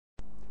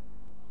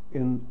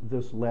In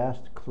this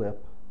last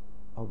clip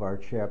of our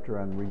chapter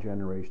on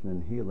regeneration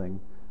and healing,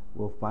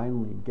 we'll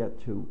finally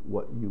get to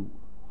what you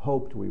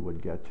hoped we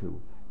would get to,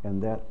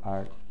 and that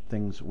are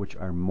things which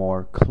are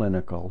more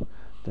clinical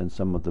than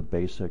some of the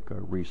basic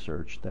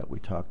research that we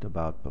talked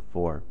about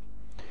before.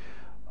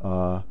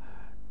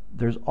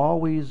 There's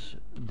always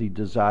the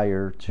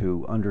desire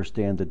to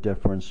understand the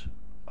difference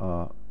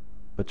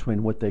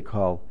between what they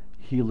call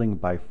healing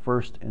by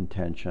first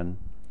intention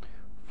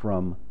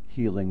from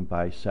healing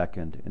by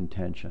second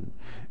intention.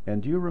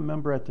 And do you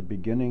remember at the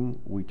beginning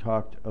we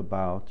talked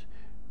about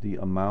the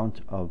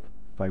amount of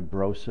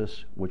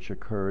fibrosis which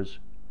occurs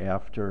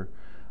after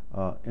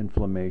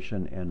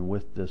inflammation, and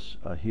with this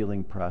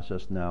healing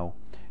process now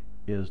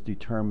is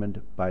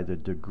determined by the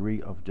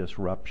degree of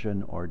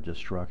disruption or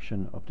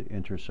destruction of the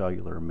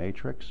intercellular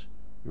matrix?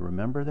 You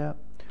remember that?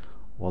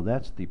 Well,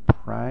 that's the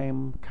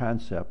prime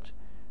concept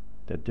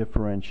that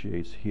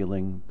differentiates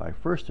healing by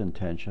first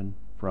intention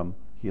from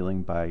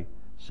healing by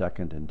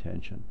second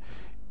intention.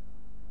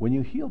 When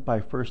you heal by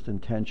first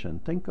intention,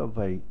 think of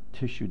a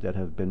tissue that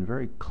has been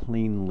very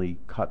cleanly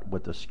cut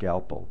with a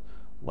scalpel,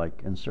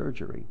 like in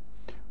surgery.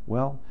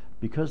 Well,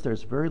 because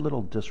there's very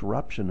little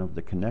disruption of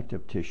the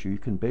connective tissue, you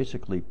can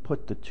basically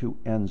put the two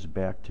ends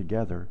back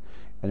together,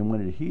 and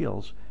when it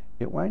heals,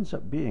 it winds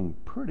up being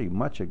pretty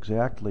much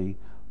exactly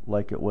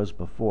like it was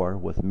before,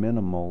 with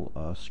minimal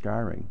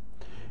scarring.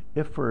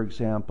 If, for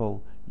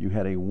example, you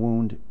had a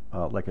wound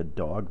like a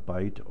dog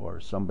bite, or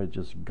somebody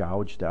just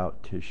gouged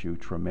out tissue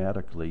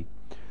traumatically,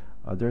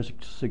 there's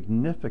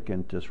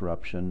significant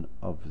disruption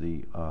of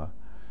the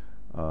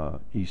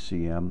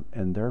ECM,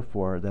 and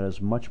therefore that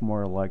is much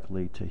more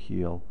likely to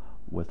heal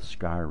with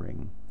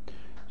scarring.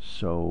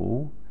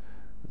 So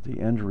the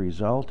end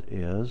result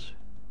is,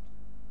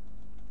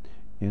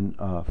 in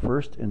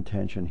first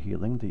intention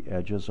healing, the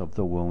edges of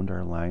the wound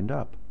are lined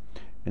up.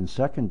 In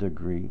second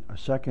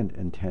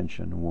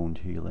intention wound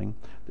healing,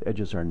 the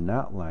edges are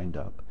not lined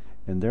up,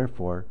 and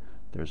therefore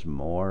there's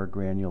more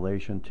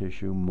granulation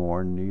tissue,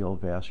 more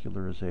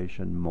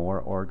neovascularization, more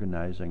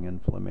organizing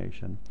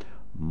inflammation,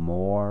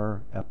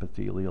 more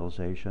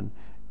epithelialization,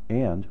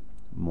 and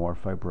more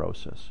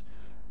fibrosis.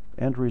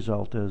 End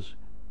result is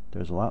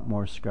there's a lot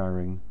more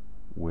scarring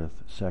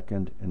with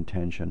second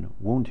intention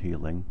wound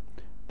healing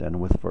than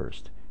with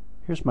first.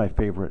 Here's my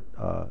favorite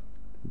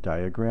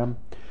diagram.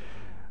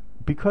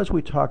 Because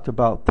we talked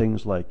about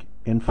things like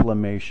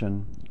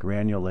inflammation,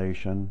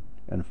 granulation,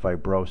 and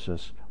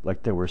fibrosis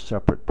like they were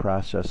separate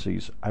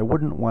processes, I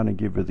wouldn't want to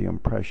give you the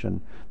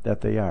impression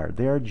that they are.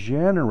 They are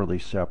generally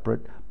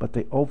separate, but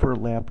they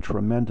overlap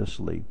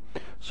tremendously.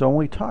 So when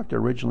we talked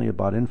originally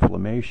about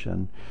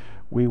inflammation,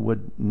 we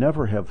would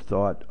never have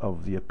thought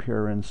of the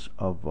appearance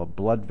of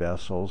blood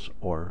vessels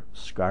or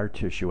scar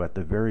tissue at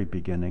the very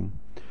beginning.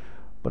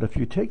 But if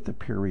you take the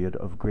period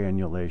of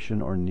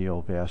granulation or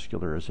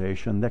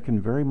neovascularization, that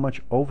can very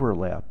much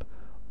overlap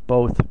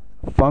both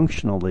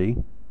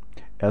functionally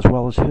as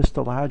well as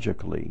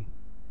histologically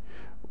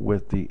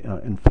with the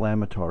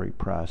inflammatory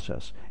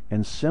process.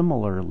 And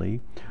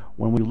similarly,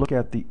 when we look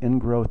at the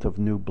ingrowth of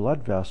new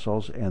blood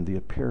vessels and the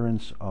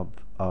appearance of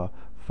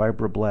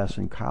fibroblasts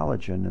and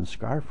collagen and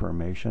scar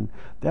formation,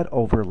 that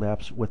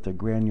overlaps with the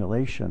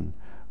granulation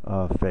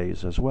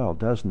phase as well,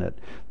 doesn't it?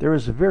 There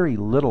is very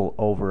little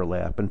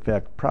overlap, in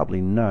fact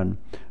probably none,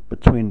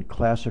 between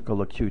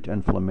classical acute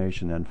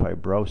inflammation and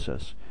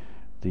fibrosis.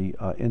 The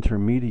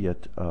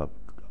intermediate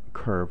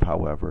curve,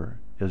 however,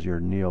 is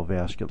your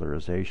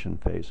neovascularization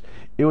phase.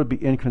 It would be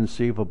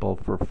inconceivable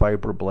for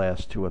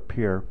fibroblasts to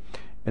appear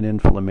in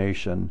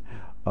inflammation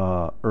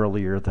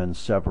earlier than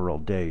several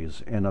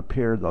days, and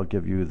appear, they'll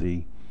give you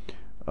the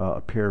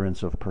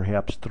appearance of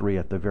perhaps 3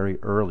 at the very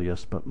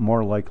earliest, but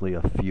more likely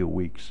a few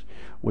weeks,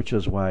 which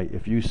is why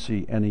if you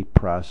see any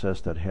process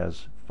that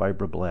has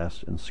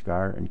fibroblasts and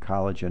scar and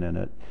collagen in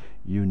it,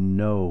 you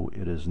know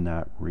it is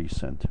not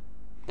recent.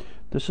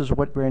 This is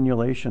what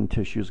granulation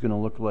tissue is going to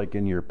look like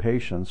in your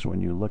patients when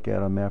you look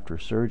at them after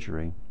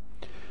surgery.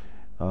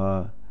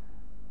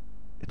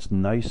 It's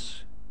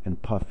nice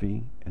and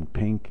puffy and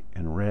pink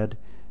and red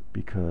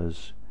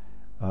because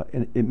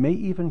and it may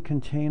even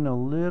contain a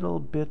little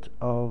bit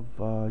of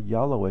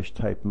yellowish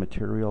type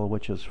material,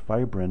 which is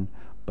fibrin,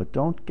 but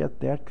don't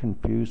get that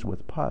confused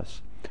with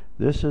pus.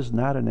 This is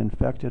not an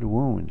infected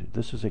wound.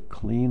 This is a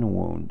clean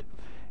wound.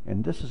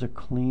 And this is a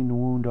clean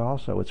wound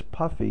also. It's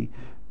puffy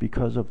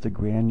because of the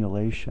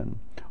granulation,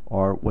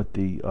 or what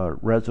the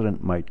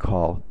resident might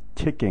call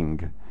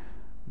ticking,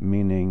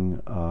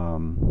 meaning,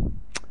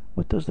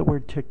 what does the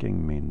word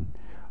ticking mean?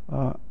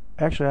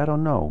 Actually, I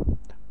don't know,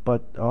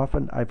 but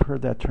often I've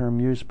heard that term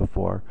used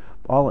before.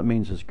 All it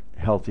means is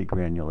healthy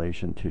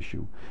granulation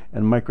tissue.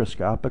 And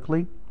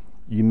microscopically,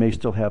 you may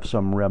still have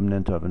some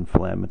remnant of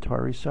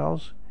inflammatory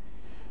cells.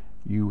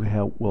 You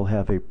will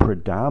have a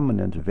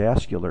predominant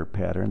vascular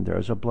pattern.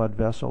 There's a blood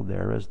vessel,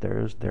 there is.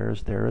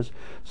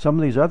 Some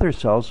of these other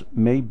cells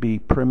may be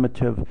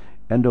primitive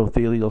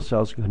endothelial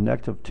cells,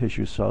 connective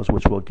tissue cells,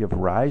 which will give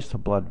rise to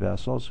blood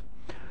vessels,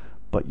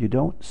 but you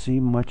don't see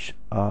much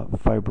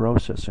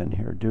fibrosis in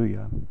here, do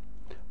you?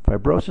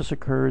 Fibrosis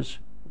occurs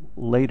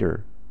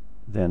later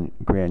than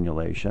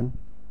granulation,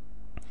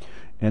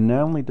 and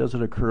not only does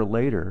it occur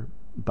later,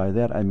 by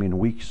that I mean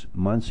weeks,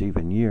 months,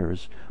 even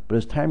years, but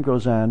as time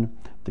goes on,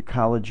 the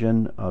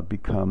collagen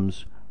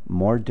becomes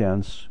more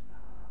dense,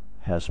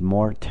 has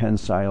more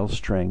tensile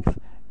strength,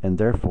 and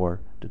therefore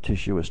the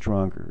tissue is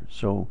stronger.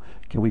 So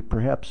can we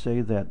perhaps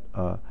say that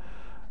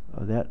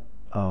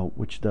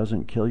which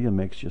doesn't kill you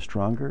makes you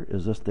stronger?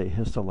 Is this the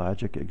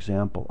histologic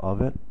example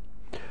of it?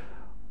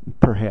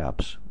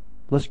 Perhaps.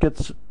 Let's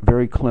get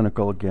very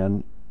clinical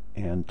again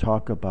and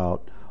talk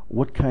about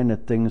what kind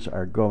of things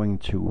are going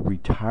to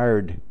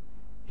retard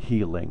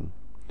healing.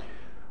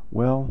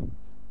 Well,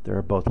 there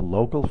are both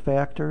local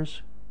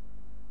factors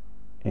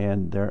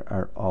and there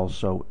are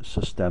also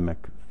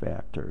systemic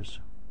factors.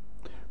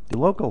 The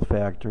local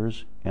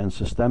factors and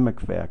systemic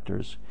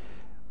factors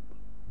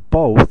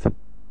both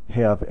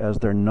have as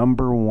their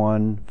number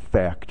one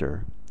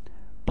factor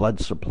blood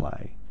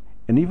supply.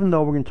 And even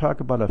though we're going to talk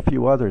about a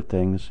few other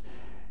things,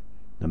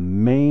 the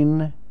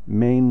main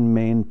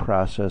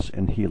process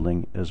in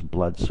healing is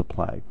blood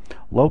supply.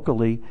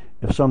 Locally,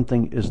 if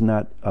something is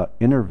not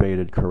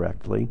innervated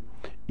correctly,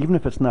 even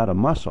if it's not a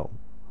muscle,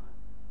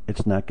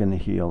 it's not going to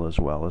heal as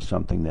well as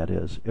something that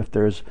is. If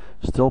there's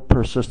still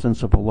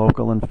persistence of a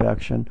local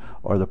infection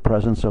or the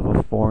presence of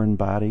a foreign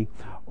body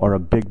or a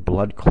big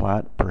blood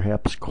clot,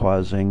 perhaps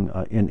causing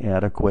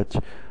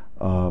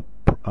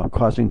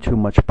causing too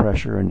much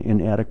pressure and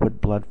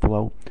inadequate blood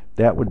flow,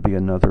 that would be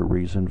another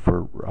reason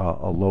for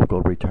a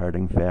local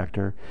retarding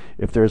factor.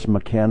 If there's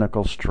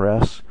mechanical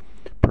stress,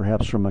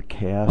 perhaps from a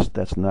cast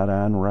that's not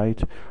on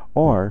right,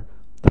 or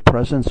the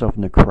presence of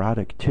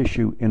necrotic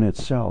tissue in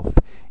itself,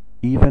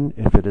 even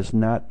if it is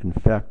not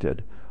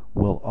infected,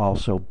 will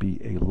also be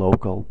a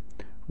local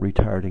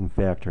retarding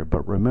factor.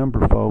 But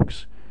remember,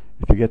 folks,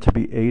 if you get to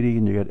be 80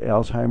 and you get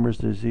Alzheimer's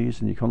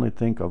disease and you can only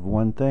think of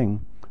one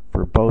thing,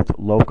 for both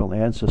local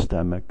and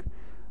systemic,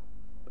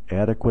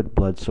 adequate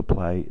blood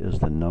supply is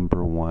the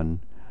number one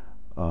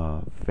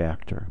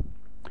factor.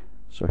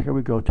 So here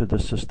we go to the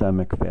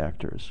systemic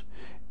factors.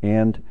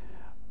 And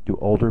do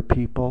older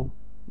people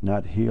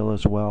not heal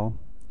as well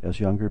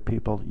as younger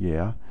people?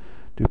 Yeah.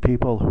 Do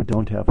people who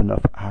don't have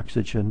enough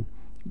oxygen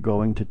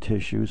going to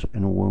tissues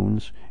and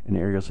wounds and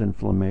areas of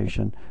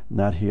inflammation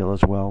not heal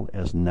as well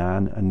as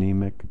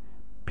non-anemic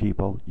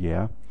people?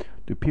 Yeah.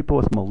 Do people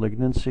with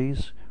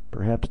malignancies,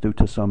 perhaps due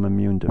to some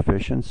immune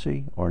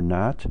deficiency or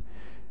not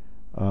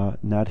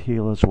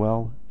heal as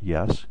well?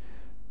 Yes.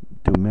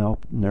 Do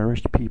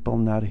malnourished people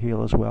not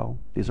heal as well?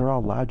 These are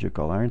all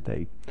logical, aren't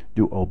they?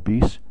 Do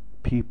obese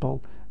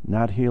people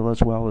not heal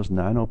as well as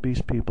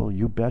non-obese people?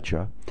 You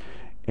betcha.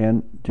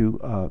 And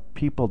do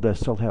people that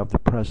still have the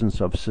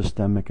presence of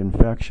systemic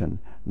infection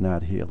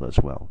not heal as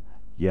well?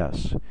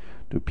 Yes.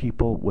 Do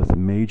people with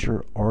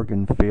major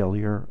organ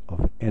failure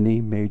of any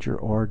major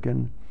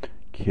organ,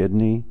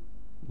 kidney,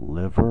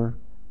 liver,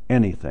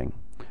 anything,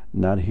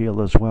 not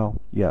heal as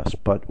well? Yes.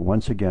 But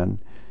once again,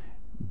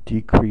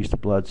 decreased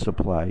blood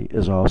supply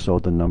is also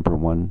the number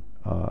one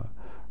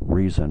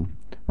reason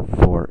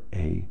for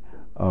a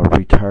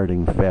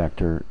retarding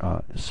factor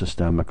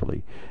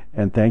systemically.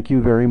 And thank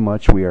you very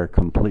much. We are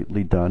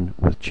completely done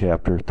with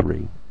Chapter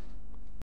 3.